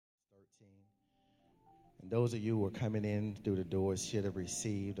And those of you who are coming in through the doors should have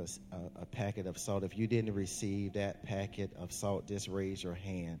received a packet of salt. If you didn't receive that packet of salt, just raise your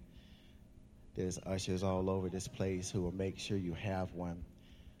hand. There's ushers all over this place who will make sure you have one,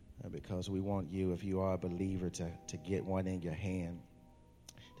 because we want you, if you are a believer, to get one in your hand.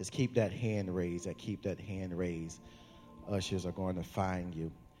 Just keep that hand raised. Keep that hand raised. Ushers are going to find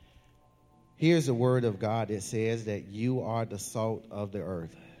you. Here's the word of God that says that you are the salt of the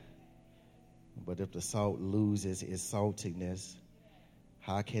earth. But if the salt loses its saltiness,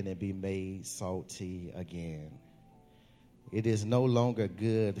 how can it be made salty again? It is no longer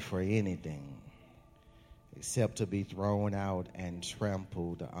good for anything except to be thrown out and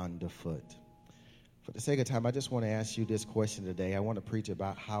trampled underfoot. For the sake of time, I just want to ask you this question today. I want to preach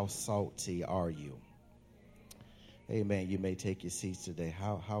about how salty are you? Amen. You may take your seats today.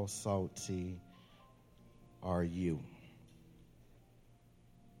 How salty are you?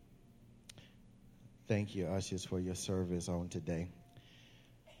 Thank you, ushers, for your service on today.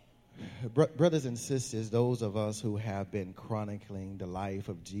 Brothers and sisters, those of us who have been chronicling the life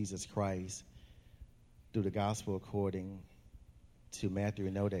of Jesus Christ through the gospel according to Matthew,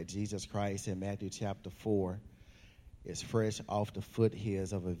 know that Jesus Christ in Matthew chapter 4 is fresh off the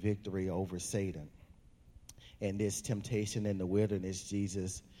foothills of a victory over Satan. In this temptation in the wilderness,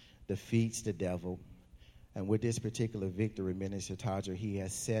 Jesus defeats the devil. And with this particular victory, Minister Todger, he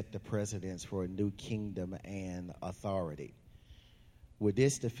has set the precedence for a new kingdom and authority. With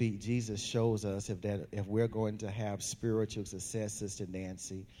this defeat, Jesus shows us if we're going to have spiritual success, Sister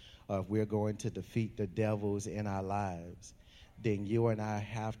Nancy, or if we're going to defeat the devils in our lives, then you and I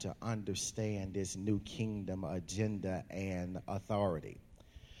have to understand this new kingdom agenda and authority.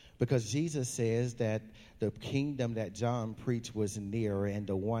 Because Jesus says that the kingdom that John preached was near, and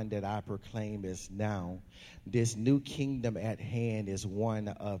the one that I proclaim is now. This new kingdom at hand is one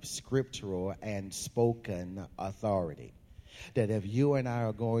of scriptural and spoken authority. That if you and I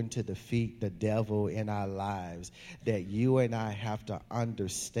are going to defeat the devil in our lives, that you and I have to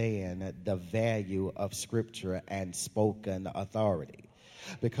understand the value of scripture and spoken authority.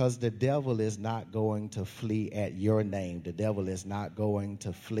 Because the devil is not going to flee at your name. The devil is not going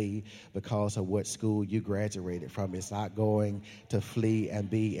to flee because of what school you graduated from. It's not going to flee and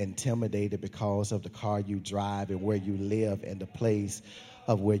be intimidated because of the car you drive and where you live and the place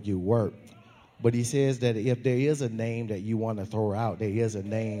of where you work. But he says that if there is a name that you want to throw out, there is a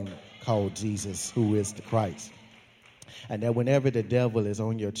name called Jesus, who is the Christ. And that whenever the devil is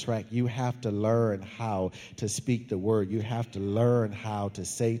on your track, you have to learn how to speak the word. You have to learn how to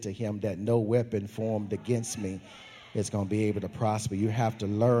say to him that no weapon formed against me is going to be able to prosper. You have to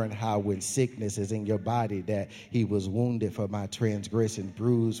learn how, when sickness is in your body, that he was wounded for my transgression,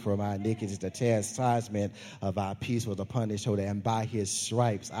 bruised for my iniquities. The chastisement of our peace was upon his shoulder, and by his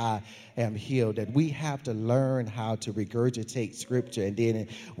stripes I am healed. That we have to learn how to regurgitate scripture, and then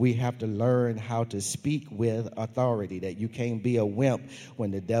we have to learn how to speak with authority. That you can't be a wimp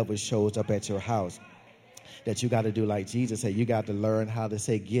when the devil shows up at your house. That you got to do like Jesus said. You got to learn how to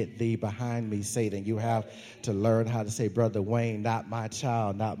say, "Get thee behind me, Satan." You have to learn how to say, "Brother Wayne, not my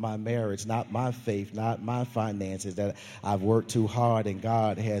child, not my marriage, not my faith, not my finances. That I've worked too hard and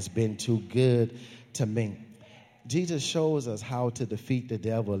God has been too good to me." Jesus shows us how to defeat the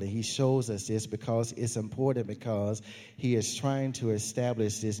devil, and he shows us this because it's important, because he is trying to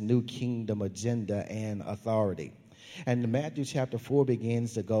establish this new kingdom agenda and authority. And Matthew chapter 4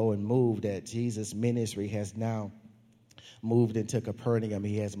 begins to go and move that Jesus' ministry has now moved into Capernaum.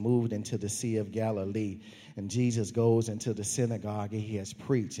 He has moved into the Sea of Galilee. And Jesus goes into the synagogue and he has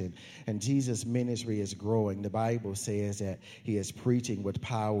preached. And Jesus' ministry is growing. The Bible says that he is preaching with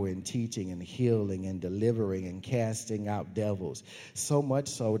power and teaching and healing and delivering and casting out devils. So much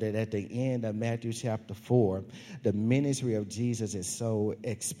so that at the end of Matthew chapter 4, the ministry of Jesus is so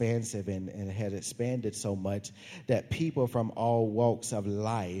expansive and had expanded so much that people from all walks of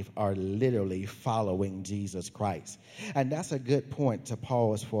life are literally following Jesus Christ. And that's a good point to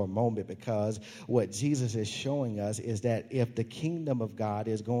pause for a moment, because what Jesus is showing us is that if the kingdom of God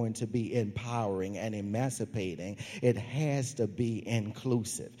is going to be empowering and emancipating, it has to be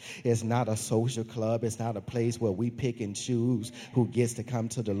inclusive. It's not a social club. It's not a place where we pick and choose who gets to come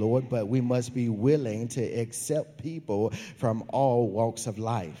to the Lord, but we must be willing to accept people from all walks of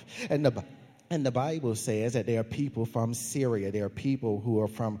life. And And the Bible says that there are people from Syria. There are people who are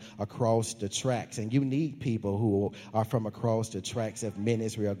from across the tracks. And you need people who are from across the tracks if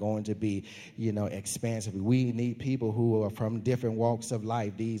ministry are going to be, expansive. We need people who are from different walks of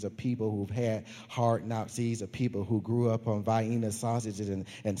life. These are people who've had hard knocks. These are people who grew up on Vienna sausages and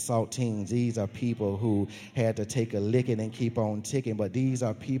saltines. These are people who had to take a licking and keep on ticking. But these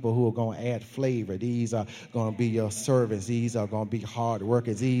are people who are going to add flavor. These are going to be your servants. These are going to be hard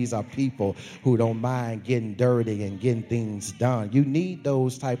workers. These are people who don't mind getting dirty and getting things done. You need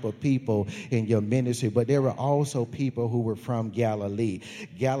those type of people in your ministry. But there were also people who were from Galilee.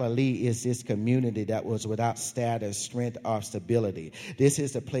 Galilee is this community that was without status, strength, or stability. This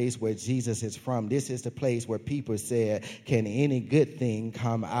is the place where Jesus is from. This is the place where people said, can any good thing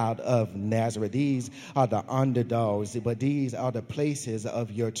come out of Nazareth? These are the underdogs, but these are the places of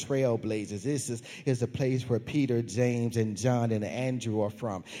your trailblazers. This is the place where Peter, James, and John, and Andrew are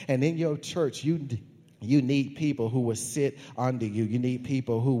from. And in your church, you need people who will sit under you. You need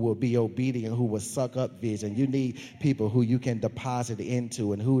people who will be obedient, who will suck up vision. You need people who you can deposit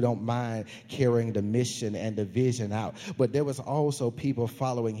into and who don't mind carrying the mission and the vision out. But there was also people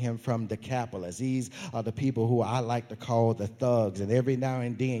following him from Decapolis. These are the people who I like to call the thugs. And every now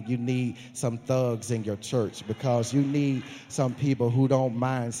and then you need some thugs in your church, because you need some people who don't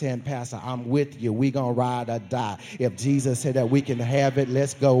mind saying, Pastor, I'm with you. We're going to ride or die. If Jesus said that we can have it,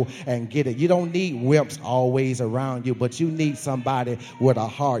 let's go and get it. You don't need wimps always around you, but you need somebody with a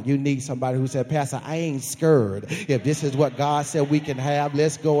heart. You need somebody who said, Pastor, I ain't scared. If this is what God said we can have,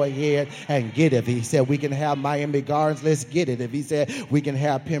 let's go ahead and get it. If he said we can have Miami Gardens, let's get it. If he said we can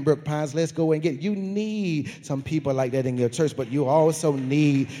have Pembroke Pines, let's go and get it. You need some people like that in your church, but you also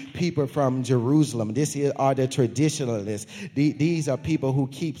need people from Jerusalem. Are the traditionalists. These are people who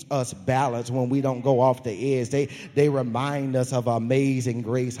keeps us balanced when we don't go off the edge. They remind us of amazing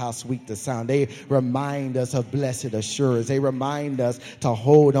grace, how sweet the sound. They remind us of blessed assurance. They remind us to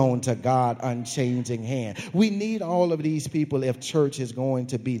hold on to God's unchanging hand. We need all of these people if church is going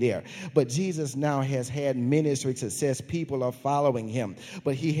to be there. But Jesus now has had ministry success. People are following him.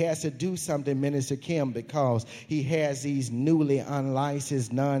 But he has to do something, Minister Kim, because he has these newly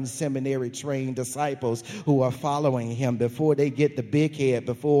unlicensed, non-seminary trained disciples who are following him before they get the big head,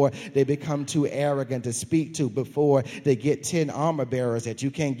 before they become too arrogant to speak to, before they get 10 armor bearers that you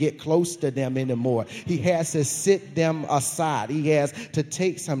can't get close to them anymore. He has to sit them aside. He has to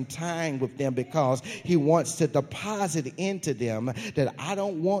take some time with them because he wants to deposit into them that I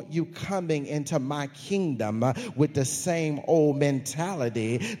don't want you coming into my kingdom with the same old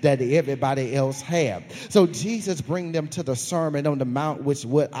mentality that everybody else have. So Jesus bring them to the Sermon on the Mount, which is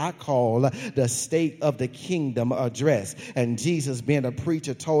what I call the State of the Kingdom address. And Jesus, being a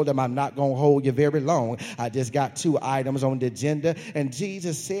preacher, told them, I'm not going to hold you very long. I just got 2 items on the agenda. And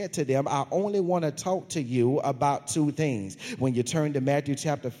Jesus said to them, I only want to talk to you about 2 things. When you turn to Matthew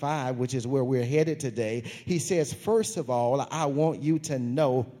chapter 5, which is where we're headed today, he says, first of all, I want you to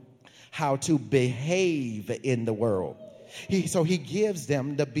know how to behave in the world. So he gives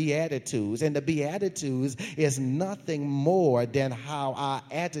them the Beatitudes, and the Beatitudes is nothing more than how our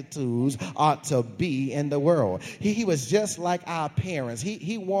attitudes ought to be in the world. He was just like our parents.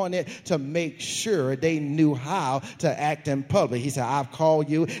 He wanted to make sure they knew how to act in public. He said, I've called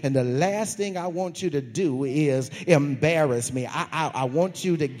you, and the last thing I want you to do is embarrass me. I want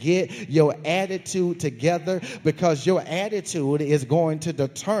you to get your attitude together, because your attitude is going to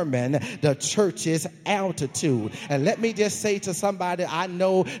determine the church's altitude. And let me just say to somebody, I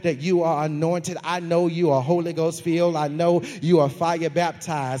know that you are anointed. I know you are Holy Ghost filled. I know you are fire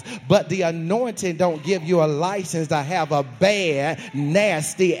baptized. But the anointing don't give you a license to have a bad,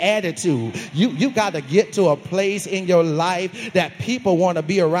 nasty attitude. You got to get to a place in your life that people want to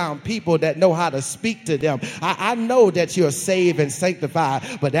be around people that know how to speak to them. I know that you're saved and sanctified,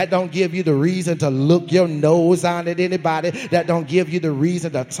 but that don't give you the reason to look your nose down at anybody. That don't give you the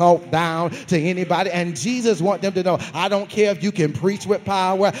reason to talk down to anybody. And Jesus wants them to know, I don't care if you can preach with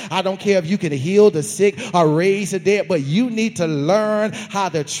power. I don't care if you can heal the sick or raise the dead, but you need to learn how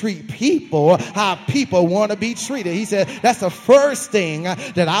to treat people how people want to be treated. He said, that's the first thing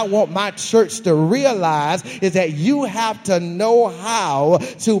that I want my church to realize, is that you have to know how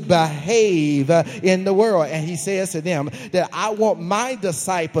to behave in the world. And he says to them that I want my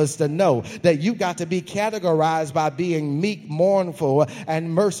disciples to know that you got to be categorized by being meek, mournful,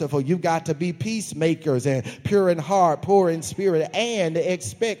 and merciful. You got to be peacemakers and pure in heart, heart poor in spirit and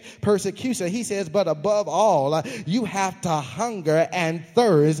expect persecution. He says, but above all, you have to hunger and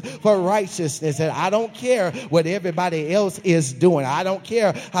thirst for righteousness. And I don't care what everybody else is doing. I don't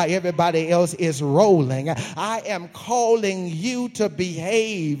care how everybody else is rolling. I am calling you to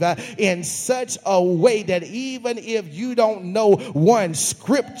behave in such a way that even if you don't know one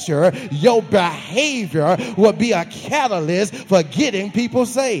scripture, your behavior will be a catalyst for getting people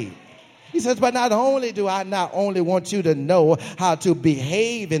saved. He says, but not only do I not only want you to know how to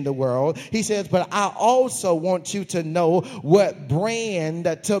behave in the world, he says, but I also want you to know what brand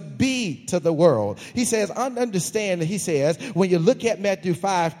to be to the world. He says, understand, he says, when you look at Matthew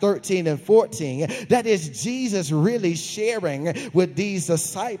 5:13 and 14, that is Jesus really sharing with these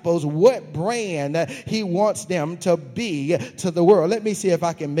disciples what brand he wants them to be to the world. Let me see if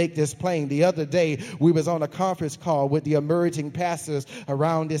I can make this plain. The other day, we was on a conference call with the emerging pastors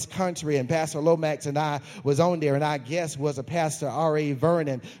around this country, and Pastor Lomax and I was on there, and our guest was a Pastor R.A.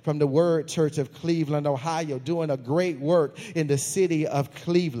 Vernon from the Word Church of Cleveland, Ohio, doing a great work in the city of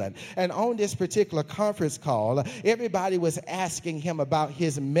Cleveland. And on this particular conference call, everybody was asking him about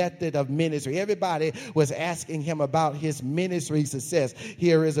his method of ministry. Everybody was asking him about his ministry success.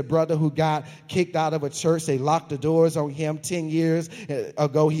 Here is a brother who got kicked out of a church. They locked the doors on him 10 years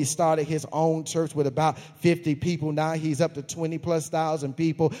ago. He started his own church with about 50 people. Now he's up to 20,000+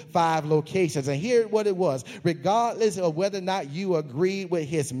 people, 5 locations. And here's what it was. Regardless of whether or not you agreed with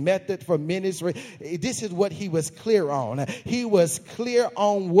his method for ministry, this is what he was clear on. He was clear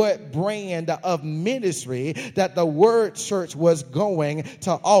on what brand of ministry that the Word Church was going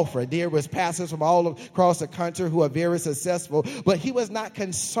to offer. There was pastors from all across the country who are very successful, but he was not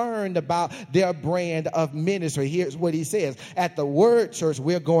concerned about their brand of ministry. Here's what he says. At the Word Church,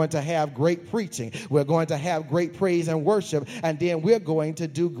 we're going to have great preaching. We're going to have great praise and worship, and then we're going to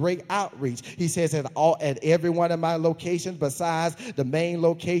do great outreach. He says at every one of my locations, besides the main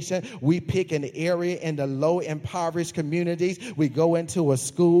location, we pick an area in the low impoverished communities. We go into a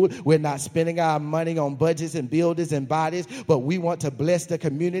school. We're not spending our money on budgets and buildings and bodies, but we want to bless the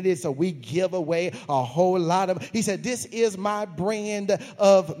community, so we give away a whole lot of. He said, this is my brand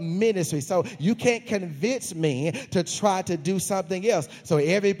of ministry. So you can't convince me to try to do something else. So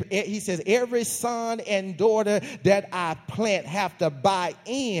he says, every son and daughter that I plant have to buy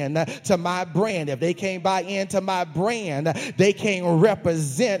in to my brand. If they can't buy into my brand, they can't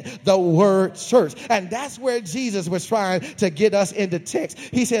represent the Word Church. And that's where Jesus was trying to get us in the text.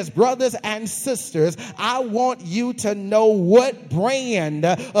 He says, brothers and sisters, I want you to know what brand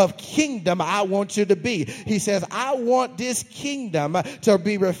of kingdom I want you to be. He says, I want this kingdom to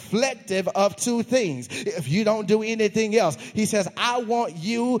be reflective of 2 things. If you don't do anything else, he says, I want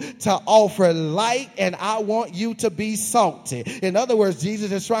you to offer light, and I want you to be salty. In other words,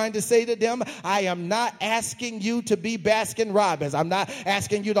 Jesus is trying to say to them, I am not asking you to be Baskin Robbins. I'm not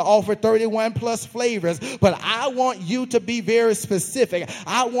asking you to offer 31+ flavors, but I want you to be very specific.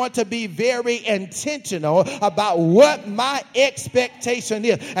 I want to be very intentional about what my expectation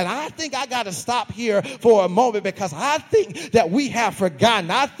is. And I think I got to stop here for a moment, because I think that we have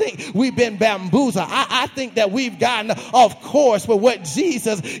forgotten. I think we've been bamboozled. I think that we've gotten off course for what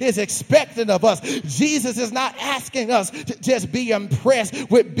Jesus is expecting of us. Jesus is not asking us to just be impressed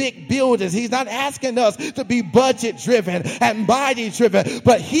with big buildings. He's not asking us to be budget driven and body driven,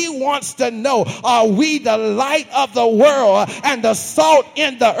 but he wants to know, are we the light of the world and the salt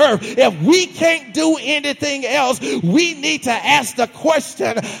in the earth? If we can't do anything else, we need to ask the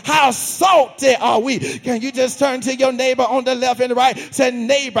question, how salty are we? Can you just turn to your neighbor on the left and right? Say,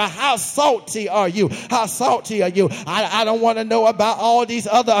 neighbor, how salty are you? How salty are you? I don't want to know about all these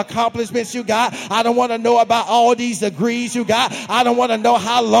other accomplishments you got. I don't want to know about all these degrees you got. I don't want to know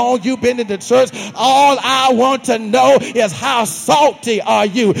how long you've been in the church. All I want to know is, how salty are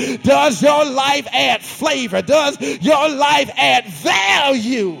you? Does your life add flavor? Does your life add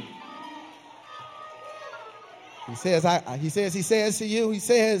value? He says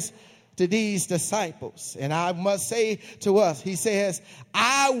to these disciples, and I must say to us, he says,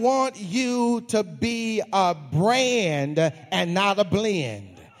 I want you to be a brand and not a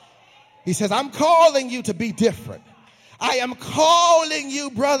blend. He says, I'm calling you to be different. I am calling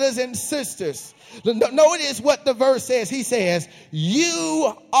you, brothers and sisters. Notice what the verse says. He says,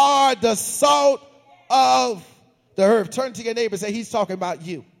 you are the salt of the earth. Turn to your neighbor and say, he's talking about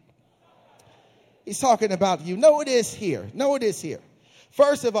you. He's talking about you. Notice here.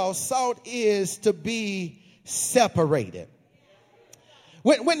 First of all, salt is to be separated.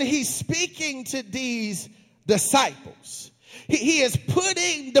 When he's speaking to these disciples, he is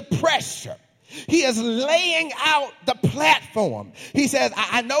putting the pressure. He is laying out the platform. He says,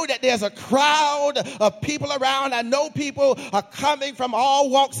 I know that there's a crowd of people around. I know people are coming from all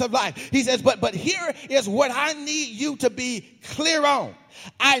walks of life. He says, but here is what I need you to be clear on.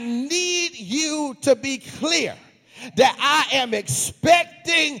 I need you to be clear that I am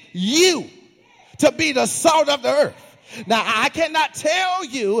expecting you to be the salt of the earth. Now, I cannot tell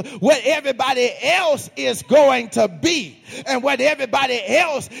you what everybody else is going to be and what everybody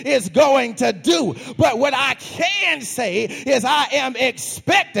else is going to do. But what I can say is I am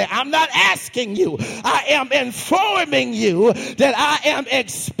expecting. I'm not asking you. I am informing you that I am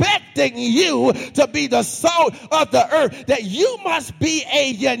expecting you to be the salt of the earth, that you must be a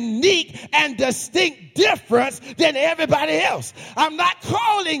unique and distinct difference than everybody else. I'm not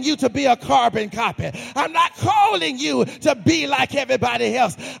calling you to be a carbon copy. I'm not calling you to be like everybody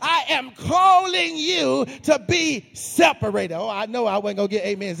else. I am calling you to be separated. Oh, I know I wasn't going to get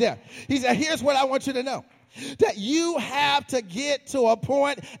amens there. He said, here's what I want you to know. That you have to get to a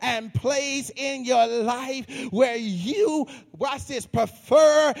point and place in your life where you, watch this,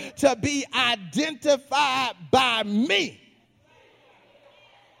 prefer to be identified by me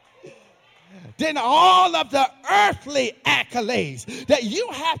than all of the earthly accolades. That you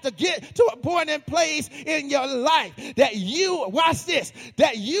have to get to a point and place in your life that you, watch this,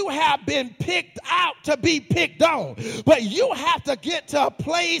 that you have been picked out to be picked on. But you have to get to a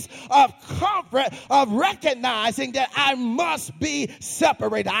place of comfort, of recognizing that I must be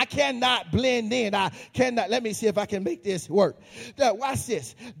separated. I cannot blend in. I cannot, let me see if I can make this work. Watch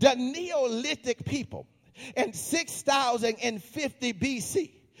this. The Neolithic people in 6050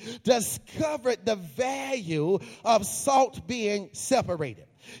 BC discovered the value of salt being separated.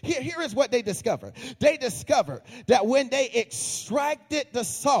 Here is what they discovered. They discovered that when they extracted the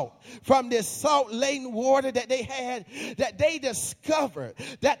salt from this salt-laden water that they had, that they discovered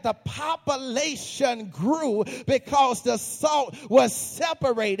that the population grew because the salt was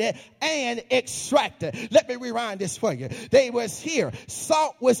separated and extracted. Let me rewind this for you. They was here.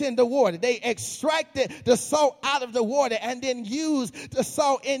 Salt was in the water. They extracted the salt out of the water and then used the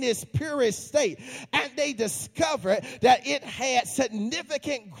salt in its purest state. And they discovered that it had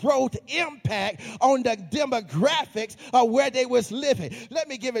significant growth impact on the demographics of where they was living. Let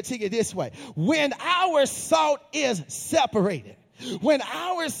me give it to you this way. When our salt is separated, when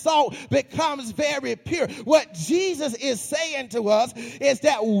our salt becomes very pure, what Jesus is saying to us is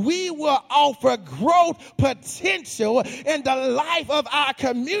that we will offer growth potential in the life of our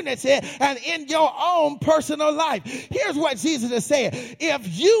community and in your own personal life. Here's what Jesus is saying.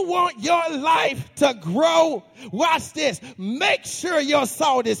 If you want your life to grow, watch this. Make sure your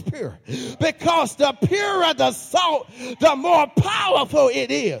salt is pure. Because the purer the salt, the more powerful it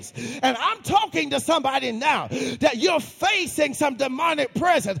is. And I'm talking to somebody now that you're facing some demonic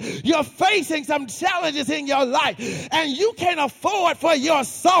presence. You're facing some challenges in your life. And you can't afford for your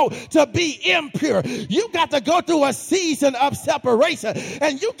soul to be impure. You got to go through a season of separation.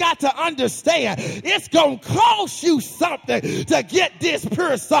 And you got to understand it's going to cost you something to get this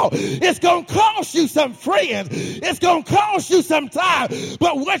pure salt. It's going to cost you some friends. It's going to cost you some time.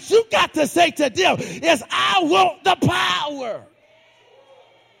 But what you got to say to them is, I want the power.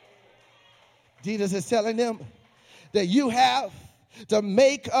 Jesus is telling them that you have to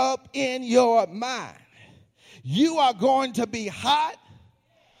make up in your mind. You are going to be hot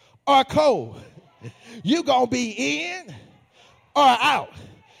or cold. You're going to be in or out.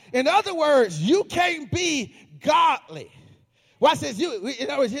 In other words, you can't be godly. Watch this.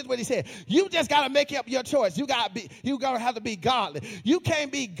 Here's what he said. You just got to make up your choice. You got to have to be godly. You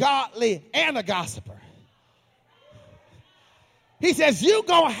can't be godly and a gossiper. He says you're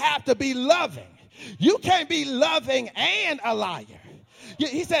going to have to be loving. You can't be loving and a liar.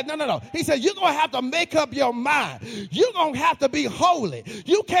 He said, no. He said, you're going to have to make up your mind. You're going to have to be holy.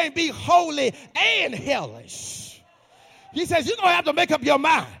 You can't be holy and hellish. He says, you're going to have to make up your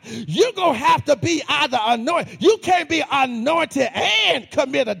mind. You're going to have to be either anointed. You can't be anointed and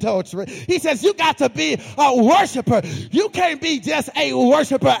commit adultery. He says, you got to be a worshiper. You can't be just a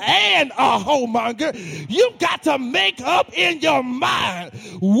worshiper and a homemonger. You got to make up in your mind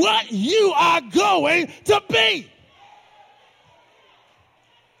what you are going to be.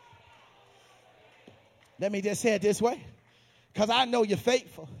 Let me just say it this way, because I know you're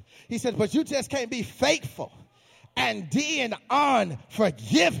faithful. He said, but you just can't be faithful and then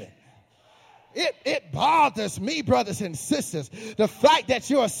unforgiving. It bothers me, brothers and sisters, the fact that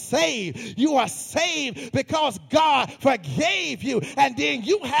you're saved. You are saved because God forgave you, and then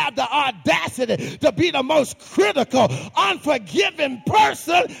you have the audacity to be the most critical, unforgiving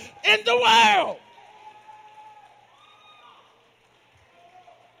person in the world.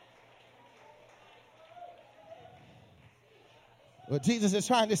 What Jesus is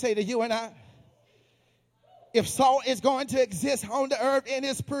trying to say to you and I, if salt is going to exist on the earth in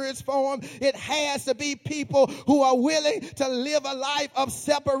its purest form, it has to be people who are willing to live a life of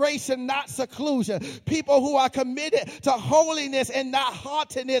separation, not seclusion. People who are committed to holiness and not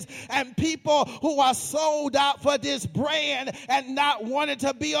haughtiness. And people who are sold out for this brand and not wanting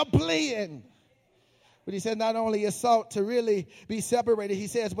to be a blend. But he said not only is salt to really be separated, he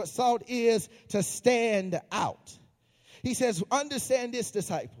says, but salt is to stand out. He says, understand this,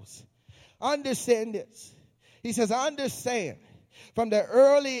 disciples. Understand this. He says, I understand from the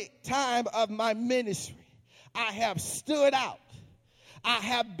early time of my ministry, I have stood out. I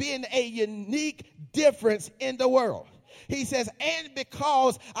have been a unique difference in the world. He says, and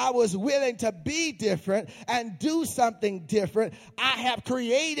because I was willing to be different and do something different, I have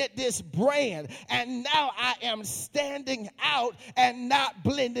created this brand. And now I am standing out and not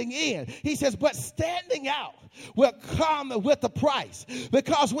blending in. He says, but standing out will come with a price.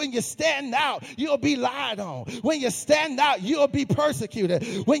 Because when you stand out, you'll be lied on. When you stand out, you'll be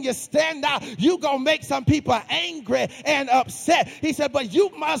persecuted. When you stand out, you're going to make some people angry and upset. He said, but you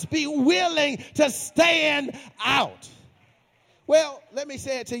must be willing to stand out. Well, let me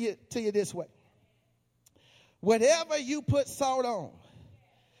say it to you this way. Whatever you put salt on,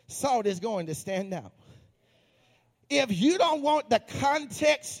 salt is going to stand out. If you don't want the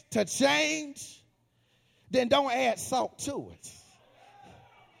context to change, then don't add salt to it.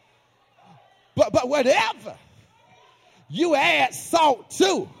 But whatever you add salt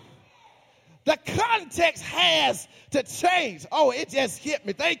to, the context has to change. Oh, it just hit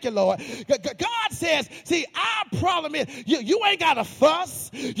me. Thank you, Lord. God says, see, our problem is you ain't got to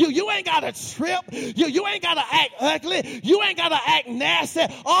fuss. You ain't got to trip. You ain't got to act ugly. You ain't got to act nasty.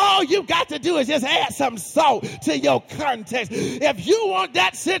 All you got to do is just add some salt to your context. If you want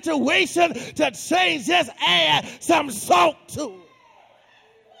that situation to change, just add some salt to it.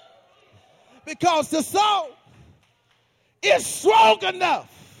 Because the salt is strong enough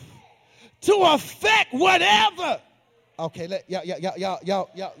to affect whatever. Okay,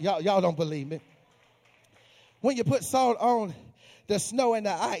 y'all don't believe me. When you put salt on the snow and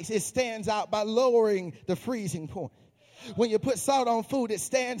the ice, it stands out by lowering the freezing point. When you put salt on food, it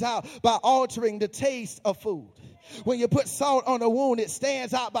stands out by altering the taste of food. When you put salt on a wound, it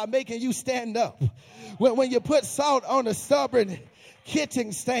stands out by making you stand up. When you put salt on a stubborn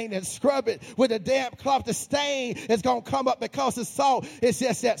kitchen stain and scrub it with a damp cloth, the stain is going to come up because the salt is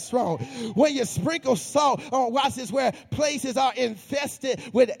just that strong. When you sprinkle salt on, watch this, where places are infested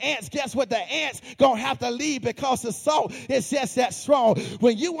with ants, guess what? The ants going to have to leave because the salt is just that strong.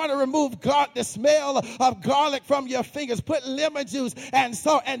 When you want to remove the smell of garlic from your fingers, put lemon juice and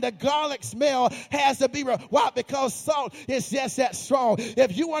salt, and the garlic smell has to be why? Because salt is just that strong.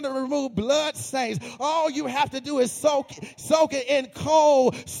 If you want to remove blood stains, all you have to do is soak it in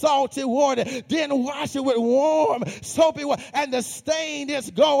cold, salty water, then wash it with warm, soapy water, and the stain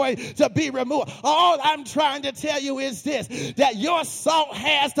is going to be removed. All I'm trying to tell you is this, that your salt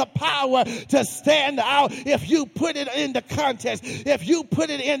has the power to stand out if you put it in the context, if you put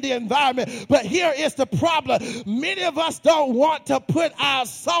it in the environment. But here is the problem. Many of us don't want to put our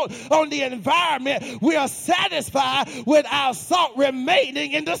salt on the environment. We are satisfied with our salt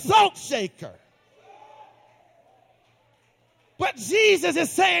remaining in the salt shaker. But Jesus is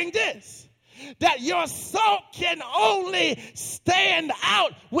saying this, that your salt can only stand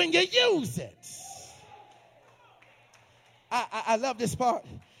out when you use it. I love this part.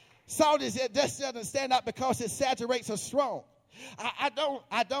 Salt just doesn't stand out because it saturates or strong. I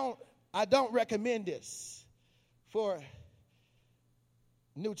don't recommend this for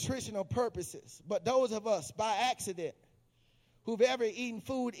nutritional purposes. But those of us by accident who've ever eaten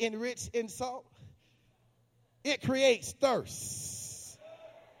food enriched in salt, it creates thirst.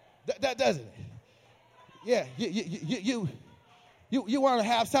 That doesn't it? Yeah, you want to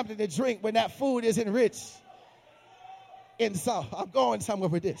have something to drink when that food is enriched in salt. I'm going somewhere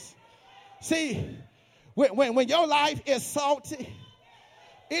with this. See, when your life is salty,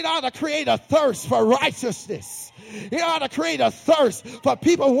 it ought to create a thirst for righteousness. It ought to create a thirst for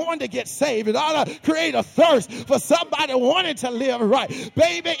people wanting to get saved. It ought to create a thirst for somebody wanting to live right.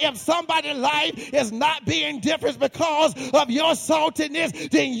 Baby, if somebody's life is not being different because of your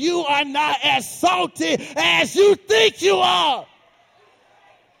saltiness, then you are not as salty as you think you are.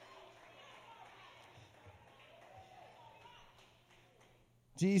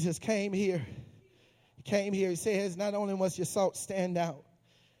 Jesus came here. He says, not only must your salt stand out,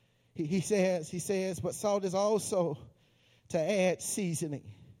 He says, but salt is also to add seasoning.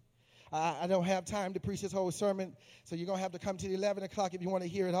 I don't have time to preach this whole sermon, so you're going to have to come to the 11 o'clock if you want to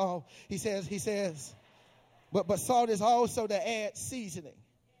hear it all. He says, But salt is also to add seasoning.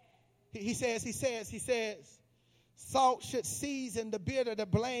 He says, salt should season the bitter, the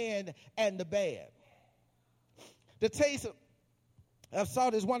bland, and the bad. The taste of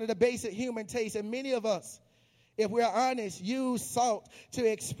salt is one of the basic human tastes, and many of us, if we're honest, use salt to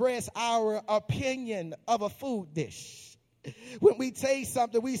express our opinion of a food dish. When we taste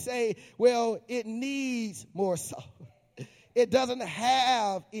something, we say, well, it needs more salt. It doesn't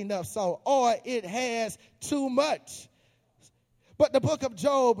have enough salt, or it has too much. But the book of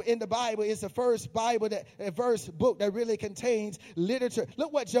Job in the Bible is the first book that really contains literature.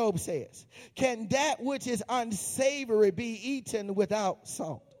 Look what Job says. Can that which is unsavory be eaten without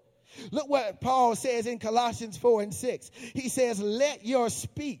salt? Look what Paul says in Colossians 4:6. He says, let your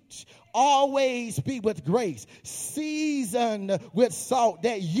speech always be with grace, seasoned with salt,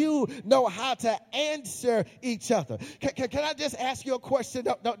 that you know how to answer each other. Can I just ask you a question?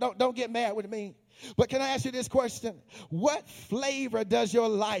 Don't get mad with me. But can I ask you this question? What flavor does your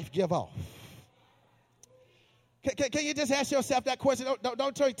life give off? Can you just ask yourself that question?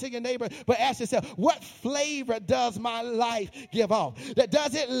 Don't turn to your neighbor, but ask yourself, what flavor does my life give off?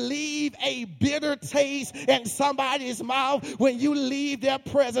 Does it leave a bitter taste in somebody's mouth when you leave their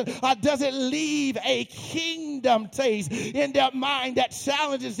presence? Or does it leave a kingdom taste in their mind that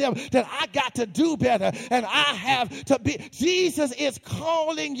challenges them that I got to do better and I have to be? Jesus is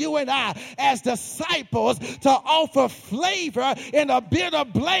calling you and I as disciples to offer flavor in a bitter,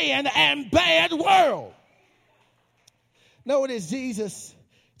 bland, and bad world. Notice Jesus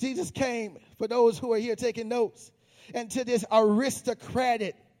came, for those who are here taking notes, into this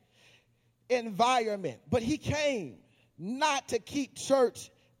aristocratic environment. But he came not to keep church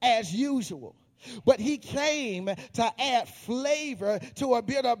as usual, but he came to add flavor to a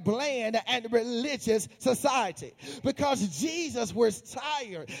bitter, bland, and religious society. Because Jesus was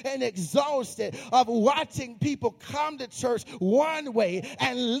tired and exhausted of watching people come to church one way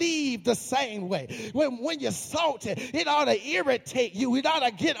and leave the same way. When you're salty, it ought to irritate you. It ought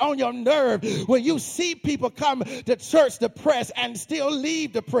to get on your nerve when you see people come to church depressed and still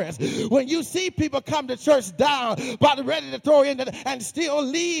leave depressed. When you see people come to church down, about ready to throw in and still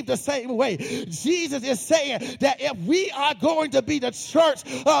leave the same way. Jesus is saying that if we are going to be the church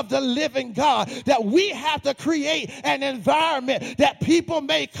of the living God, that we have to create an environment that people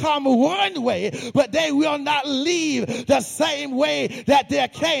may come one way, but they will not leave the same way that they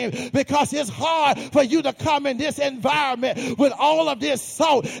came, because it's hard for you to come in this environment with all of this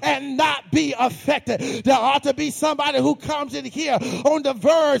salt and not be affected. There ought to be somebody who comes in here on the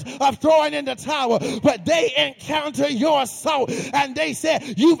verge of throwing in the towel, but they encounter your salt and they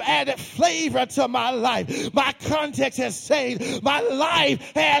said, you've added flavor to my life. My context has changed. My life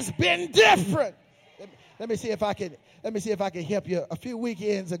has been different. Let me see if I can help you. A few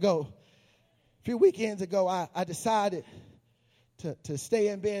weekends ago, I decided to stay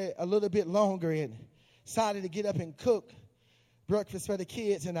in bed a little bit longer and decided to get up and cook breakfast for the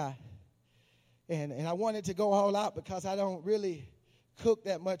kids and I. And I wanted to go all out because I don't really cook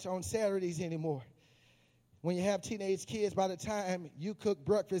that much on Saturdays anymore. When you have teenage kids, by the time you cook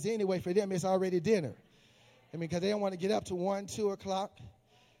breakfast anyway, for them it's already dinner. I mean, because they don't want to get up to 1, 2 o'clock.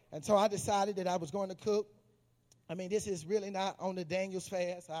 And so I decided that I was going to cook. I mean, this is really not on the Daniel's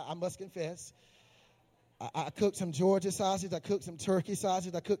fast, I must confess. I cooked some Georgia sausage. I cooked some turkey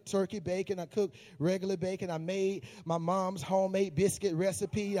sausage. I cooked turkey bacon. I cooked regular bacon. I made my mom's homemade biscuit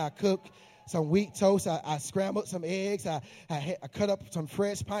recipe. I cooked some wheat toast. I scrambled some eggs. I cut up some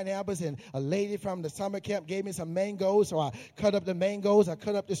fresh pineapples, and a lady from the summer camp gave me some mangoes, so I cut up the mangoes. I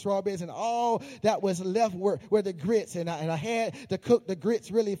cut up the strawberries, and all that was left were the grits. And I had to cook the grits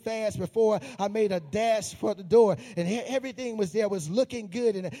really fast before I made a dash for the door. And everything was there, was looking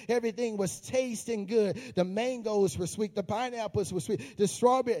good, and everything was tasting good. The mangoes were sweet. The pineapples were sweet. The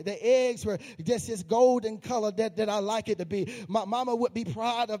strawberry, the eggs were just this golden color that I like it to be. My mama would be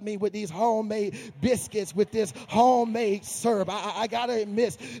proud of me with these homemade biscuits, with this homemade syrup. I gotta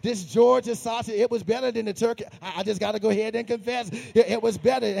admit, this Georgia sausage, it was better than the turkey. I just gotta go ahead and confess, it was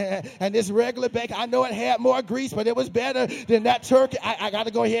better. And this regular bacon, I know it had more grease, but it was better than that turkey. I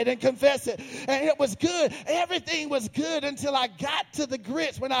gotta go ahead and confess it. And it was good. Everything was good until I got to the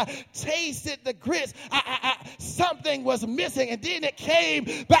grits. When I tasted the grits, something was missing. And then it came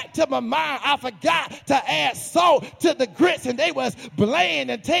back to my mind. I forgot to add salt to the grits, and they was bland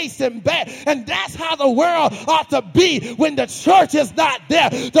and tasting bad. And that's how the world ought to be when the church is not there.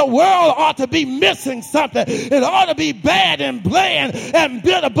 The world ought to be missing something. It ought to be bad and bland and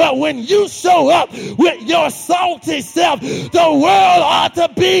bitter. But when you show up with your salty self, the world ought to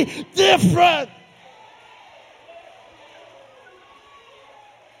be different.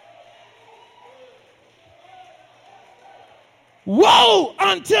 woe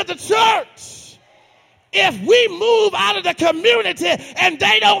unto the church if we move out of the community and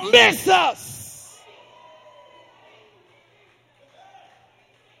they don't miss us.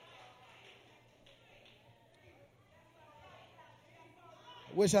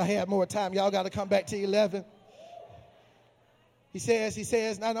 I wish I had more time. Y'all got to come back to 11. He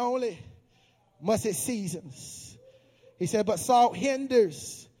says, not only must it seasons, he said, but salt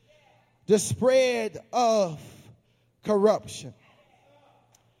hinders the spread of corruption.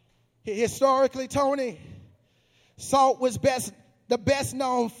 Historically, Tony, salt was the best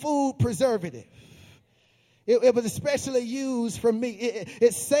known food preservative. It was especially used for meat.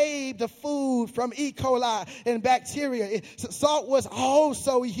 It saved the food from E. coli and bacteria. Salt was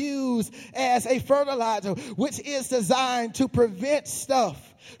also used as a fertilizer, which is designed to prevent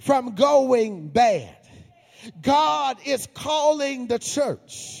stuff from going bad. God is calling the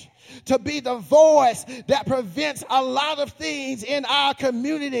church to be the voice that prevents a lot of things in our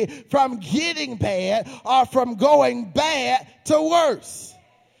community from getting bad or from going bad to worse.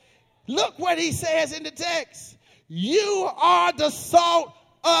 Look what he says in the text. You are the salt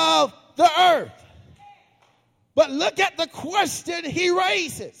of the earth. But look at the question he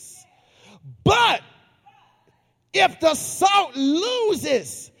raises. But if the salt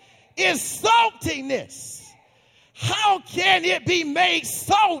loses its saltiness, how can it be made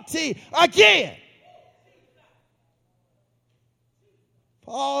salty again?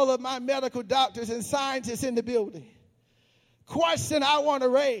 For all of my medical doctors and scientists in the building, question I want to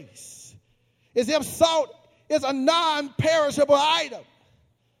raise is, if salt is a non-perishable item,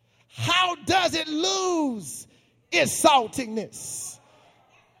 how does it lose its saltiness?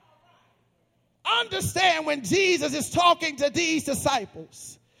 Understand, when Jesus is talking to these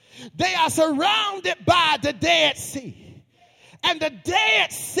disciples, they are surrounded by the Dead Sea. And the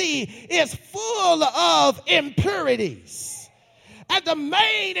Dead Sea is full of impurities. And the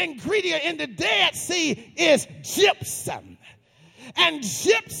main ingredient in the Dead Sea is gypsum. And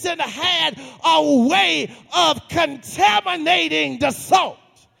gypsum had a way of contaminating the salt.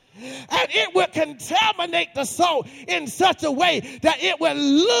 And it would contaminate the salt in such a way that it would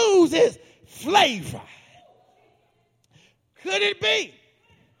lose its flavor. Could it be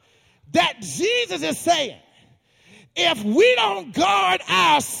that Jesus is saying, if we don't guard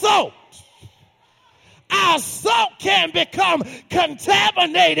our salt can become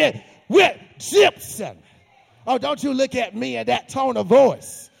contaminated with gypsum? Oh, don't you look at me in that tone of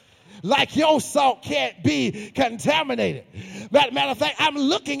voice like your salt can't be contaminated. Matter of fact, I'm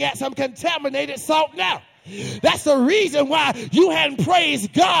looking at some contaminated salt now. That's the reason why you hadn't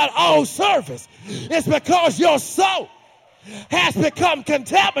praised God all service. It's because your salt has become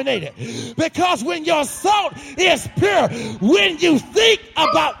contaminated. Because when your salt is pure, when you think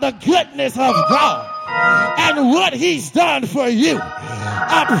about the goodness of God and what he's done for you,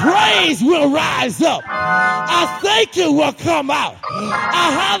 a praise will rise up. A thank you will come out.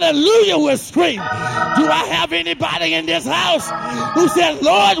 A hallelujah will scream. Do I have anybody in this house who says,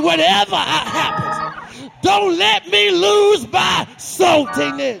 Lord, whatever happens, don't let me lose my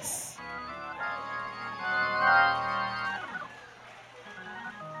saltiness?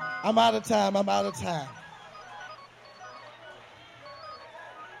 I'm out of time.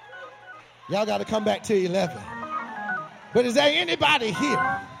 Y'all got to come back to 11. But is there anybody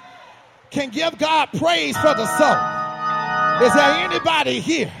here can give God praise for the salt? Is there anybody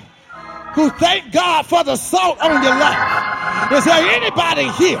here who thank God for the salt on your life? Is there anybody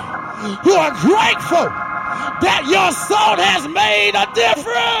here who are grateful that your salt has made a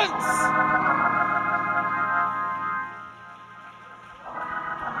difference?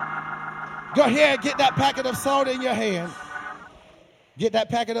 Go ahead, get that packet of salt in your hand. Get that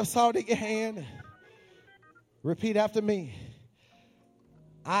packet of salt in your hand. Repeat after me.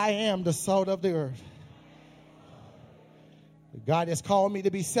 I am the salt of the earth. God has called me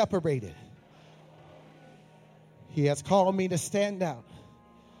to be separated. He has called me to stand out.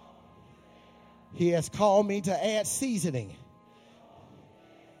 He has called me to add seasoning.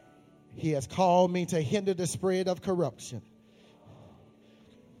 He has called me to hinder the spread of corruption.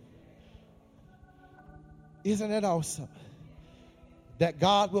 Isn't it awesome that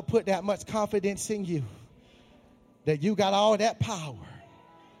God will put that much confidence in you, that you got all that power?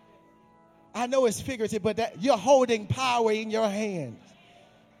 I know it's figurative, but that you're holding power in your hand.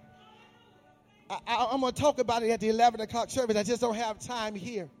 I'm going to talk about it at the 11 o'clock service. I just don't have time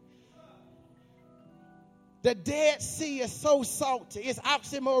here. The Dead Sea is so salty, it's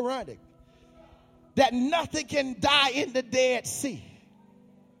oxymoronic, that nothing can die in the Dead Sea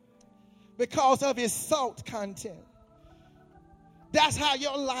because of its salt content. That's how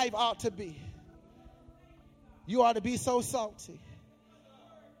your life ought to be. You ought to be so salty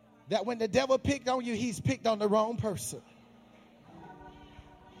that when the devil picked on you, he's picked on the wrong person.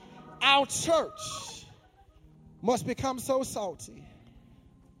 Our church must become so salty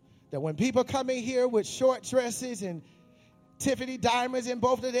that when people come in here with short dresses and Tiffany diamonds in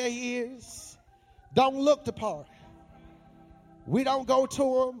both of their ears, don't look the part. We don't go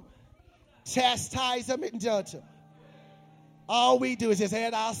to them, chastise them, and judge them. All we do is just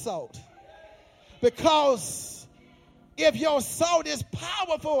add our salt. Because if your salt is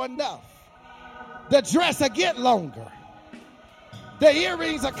powerful enough, the dress will get longer. The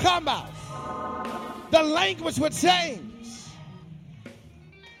earrings will come out. The language will change.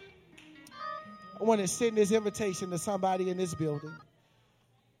 I want to send this invitation to somebody in this building.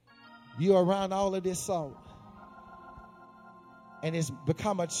 You're around all of this salt, and it's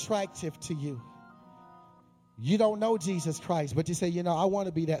become attractive to you. You don't know Jesus Christ, but you say, you know, I want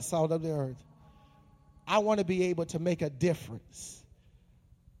to be that salt of the earth. I want to be able to make a difference.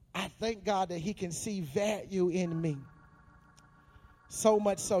 I thank God that he can see value in me. So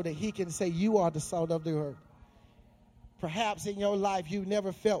much so that he can say, you are the salt of the earth. Perhaps in your life you've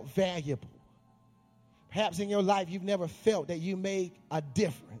never felt valuable. Perhaps in your life you've never felt that you made a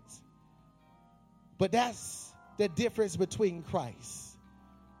difference. But that's the difference between Christ.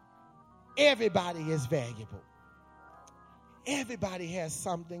 Everybody is valuable. Everybody has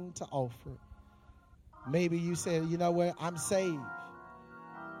something to offer. Maybe you say, you know what, I'm saved,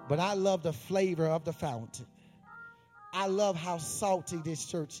 but I love the flavor of the fountain. I love how salty this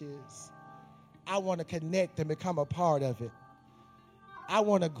church is. I want to connect and become a part of it. I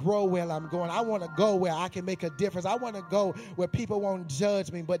want to grow where I'm going. I want to go where I can make a difference. I want to go where people won't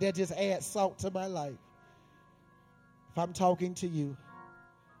judge me, but they'll just add salt to my life. If I'm talking to you,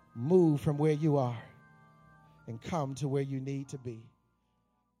 move from where you are and come to where you need to be.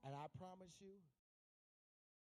 And I promise you,